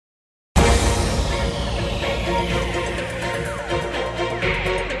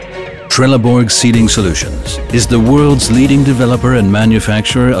Trelleborg Sealing Solutions is the world's leading developer and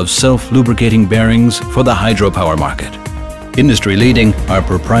manufacturer of self-lubricating bearings for the hydropower market. Industry-leading, our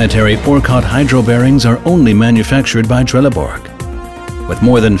proprietary Orkot Hydro Bearings are only manufactured by Trelleborg. With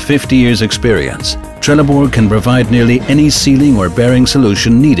more than 50 years' experience, Trelleborg can provide nearly any sealing or bearing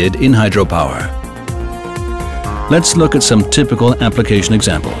solution needed in hydropower. Let's look at some typical application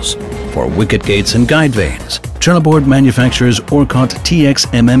examples. For wicket gates and guide vanes, Trelleborg manufactures Orkot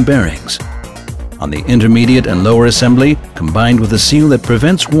TXMM bearings. On the intermediate and lower assembly, combined with a seal that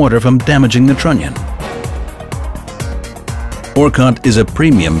prevents water from damaging the trunnion. Orkot is a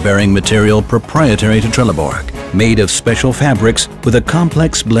premium bearing material proprietary to Trelleborg. Made of special fabrics with a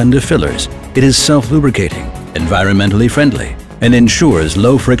complex blend of fillers, it is self-lubricating, environmentally friendly, and ensures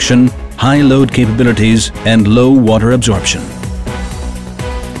low friction, high load capabilities, and low water absorption.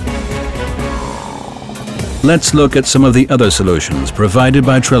 Let's look at some of the other solutions provided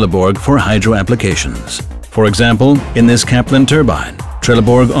by Trelleborg for hydro applications. For example, in this Kaplan turbine,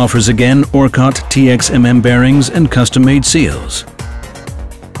 Trelleborg offers again Orkot TXMM bearings and custom-made seals.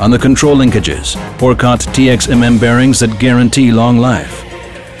 On the control linkages, Orkot TXMM bearings that guarantee long life.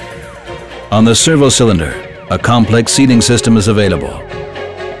 On the servo cylinder, a complex sealing system is available.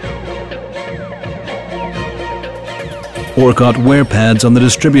 Orkot wear pads on the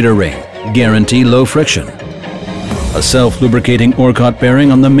distributor ring guarantee low friction. A self-lubricating Orkot bearing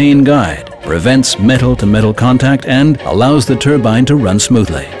on the main guide prevents metal-to-metal contact and allows the turbine to run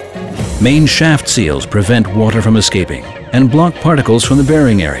smoothly. Main shaft seals prevent water from escaping and block particles from the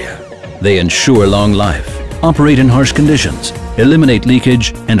bearing area. They ensure long life, operate in harsh conditions, eliminate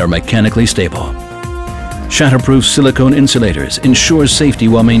leakage, and are mechanically stable. Shatterproof silicone insulators ensure safety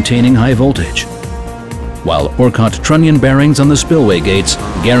while maintaining high voltage. While Orkot trunnion bearings on the spillway gates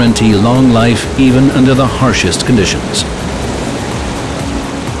guarantee long life even under the harshest conditions.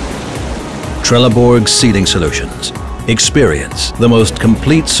 Trelleborg Sealing Solutions. Experience the most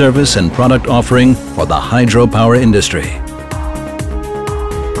complete service and product offering for the hydropower industry.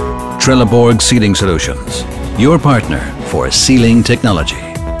 Trelleborg Sealing Solutions, your partner for sealing technology.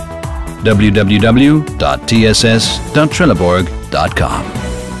 www.tss.trelleborg.com